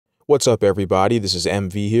What's up, everybody? This is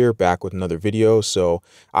MV here, back with another video. So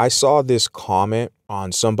I saw this comment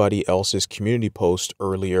on somebody else's community post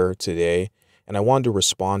earlier today, and I wanted to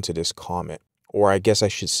respond to this comment, or I guess I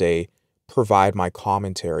should say provide my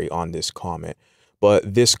commentary on this comment.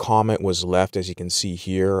 But this comment was left, as you can see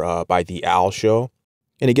here, by the Owl Show.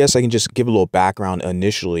 And I guess I can just give a little background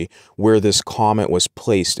initially where this comment was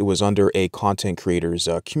placed. It was under a content creator's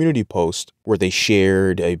community post where they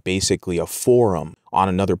shared basically a forum on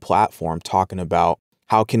another platform talking about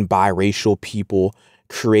how can biracial people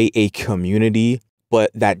create a community, but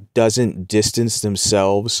that doesn't distance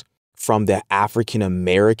themselves from the African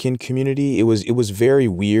American community. It was very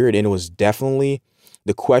weird, and it was definitely,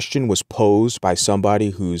 the question was posed by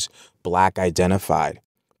somebody who's Black identified.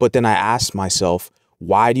 But then I asked myself,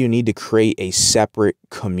 why do you need to create a separate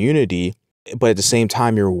community, but at the same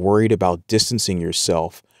time, you're worried about distancing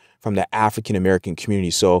yourself from the African American community?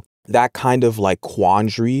 So that kind of like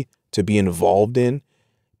quandary to be involved in,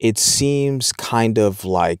 it seems kind of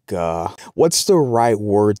like, what's the right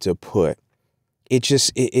word to put?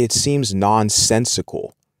 It seems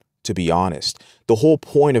nonsensical, to be honest. The whole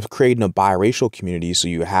point of creating a biracial community, so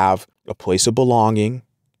you have a place of belonging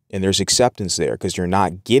and there's acceptance there, because you're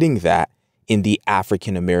not getting that in the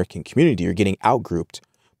African American community. You're getting outgrouped,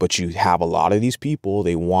 but you have a lot of these people,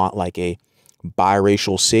 they want like a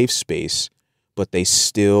biracial safe space, but they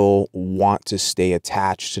still want to stay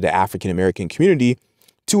attached to the African American community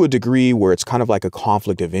to a degree where it's kind of like a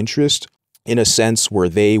conflict of interest, in a sense where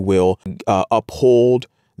they will uphold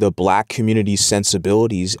the Black community's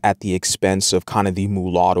sensibilities at the expense of kind of the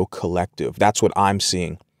mulatto collective. That's what I'm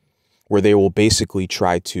seeing, where they will basically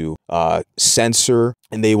try to censor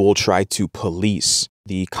and they will try to police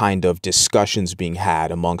the kind of discussions being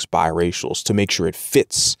had amongst biracials to make sure it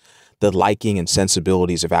fits the liking and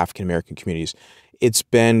sensibilities of African American communities.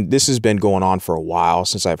 This has been going on for a while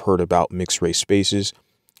since I've heard about mixed race spaces.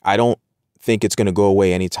 I don't think it's going to go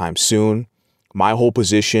away anytime soon. My whole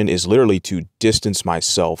position is literally to distance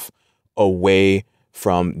myself away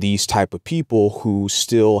from these type of people who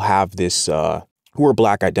still have this, who are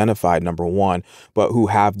Black identified, number one, but who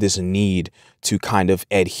have this need to kind of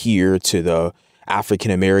adhere to the African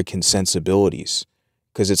American sensibilities.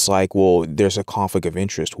 Because it's like, well, there's a conflict of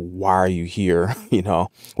interest. Why are you here,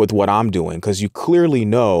 with what I'm doing? Because you clearly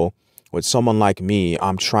know with someone like me,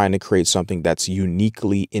 I'm trying to create something that's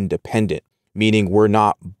uniquely independent, meaning we're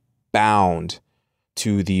not bound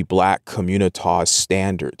to the Black communitas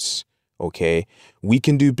standards. OK, we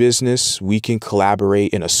can do business, we can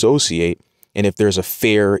collaborate and associate. And if there's a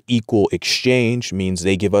fair, equal exchange, means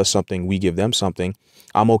they give us something, we give them something,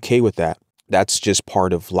 I'm OK with that. That's just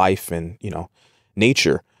part of life and,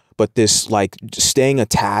 nature. But this like staying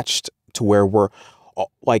attached to where we're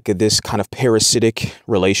like this kind of parasitic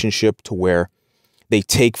relationship to where they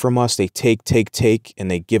take from us, they take,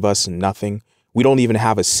 and they give us nothing. We don't even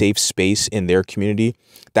have a safe space in their community.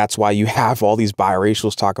 That's why you have all these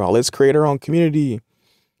biracials talking about, let's create our own community.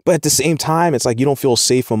 But at the same time, it's like you don't feel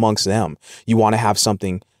safe amongst them. You want to have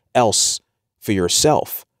something else for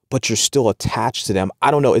yourself, but you're still attached to them.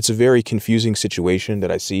 I don't know. It's a very confusing situation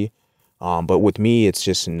that I see. But with me, it's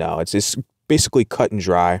just no. It's just basically cut and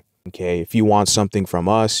dry. OK, if you want something from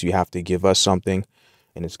us, you have to give us something,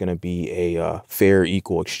 and it's going to be a fair,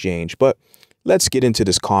 equal exchange. But let's get into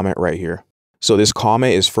this comment right here. So this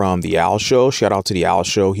comment is from the Owl Show. Shout out to the Owl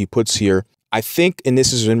Show. He puts here, I think, and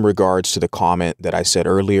this is in regards to the comment that I said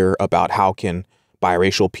earlier about how can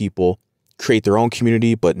biracial people create their own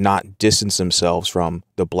community, but not distance themselves from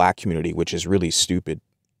the Black community, which is really stupid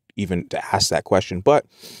even to ask that question. But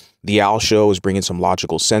the Owl Show is bringing some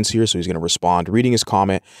logical sense here, so he's going to respond reading his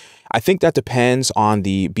comment. I think that depends on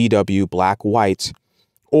the BW Black white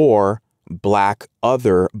or Black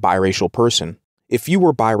other biracial person. If you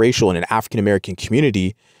were biracial in an African American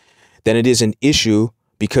community, then it is an issue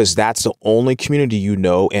because that's the only community you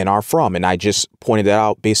know and are from. And I just pointed that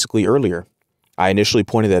out basically earlier. I initially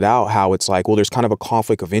pointed that out, how it's like, well, there's kind of a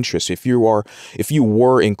conflict of interest. If you were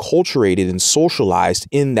enculturated and socialized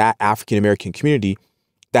in that African American community,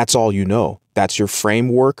 that's all you know. That's your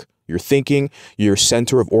framework, your thinking, your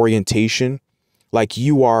center of orientation. Like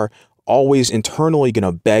you are always internally going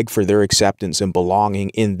to beg for their acceptance and belonging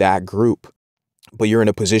in that group. But you're in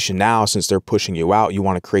a position now, since they're pushing you out, you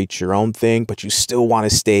want to create your own thing, but you still want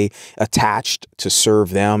to stay attached to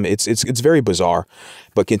serve them. It's very bizarre.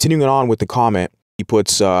 But continuing on with the comment, he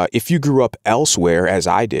puts, if you grew up elsewhere, as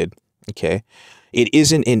I did, OK, it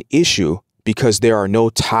isn't an issue because there are no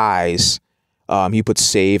ties. He puts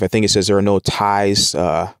save. I think it says there are no ties,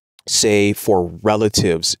 say, for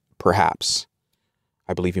relatives, perhaps.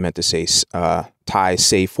 I believe he meant to say ties,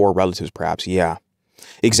 say, for relatives, perhaps. Yeah.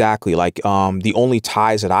 Exactly. Like, the only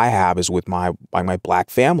ties that I have is with my black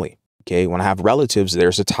family. Okay. When I have relatives,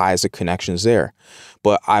 there's a ties, the connections there.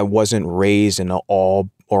 But I wasn't raised in an all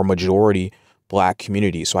or majority black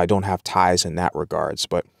community, so I don't have ties in that regards.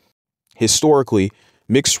 But historically,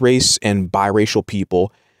 mixed race and biracial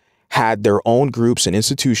people had their own groups and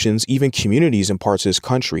institutions, even communities in parts of this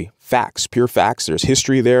country. Facts, pure facts. There's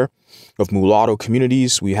history there of mulatto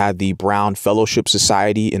communities. We had the Brown Fellowship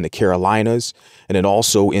Society in the Carolinas, and then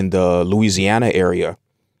also in the Louisiana area.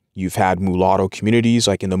 You've had mulatto communities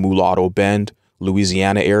like in the Mulatto Bend,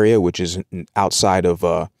 Louisiana area, which is outside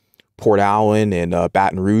of Port Allen and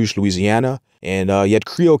Baton Rouge, Louisiana. And you had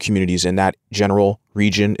Creole communities in that general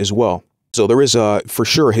region as well. So there is a, for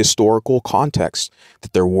sure, historical context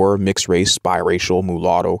that there were mixed race, biracial,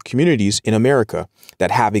 mulatto communities in America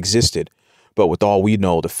that have existed. But with all we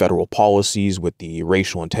know, the federal policies with the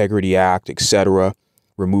Racial Integrity Act, etc.,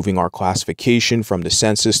 removing our classification from the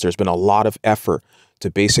census, there's been a lot of effort to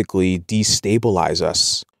basically destabilize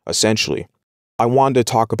us, essentially. I wanted to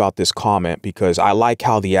talk about this comment because I like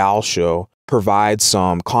how the Owl Show provides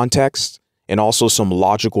some context and also some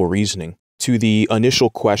logical reasoning to the initial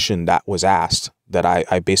question that was asked that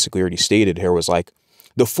I basically already stated here was like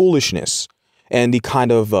the foolishness and the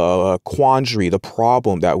kind of quandary, the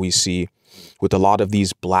problem that we see with a lot of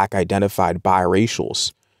these black identified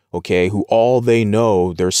biracials, okay, who all they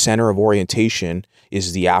know, their center of orientation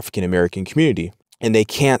is the African American community. And they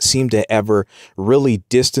can't seem to ever really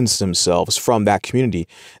distance themselves from that community.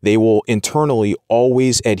 They will internally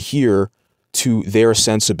always adhere to their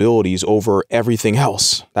sensibilities over everything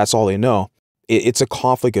else. That's all they know. It's a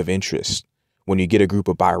conflict of interest when you get a group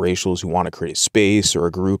of biracials who want to create a space or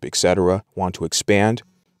a group, etc., want to expand.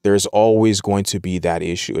 There's always going to be that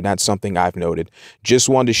issue, and that's something I've noted. Just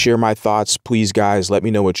wanted to share my thoughts. Please, guys, let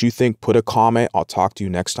me know what you think. Put a comment. I'll talk to you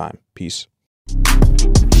next time. Peace.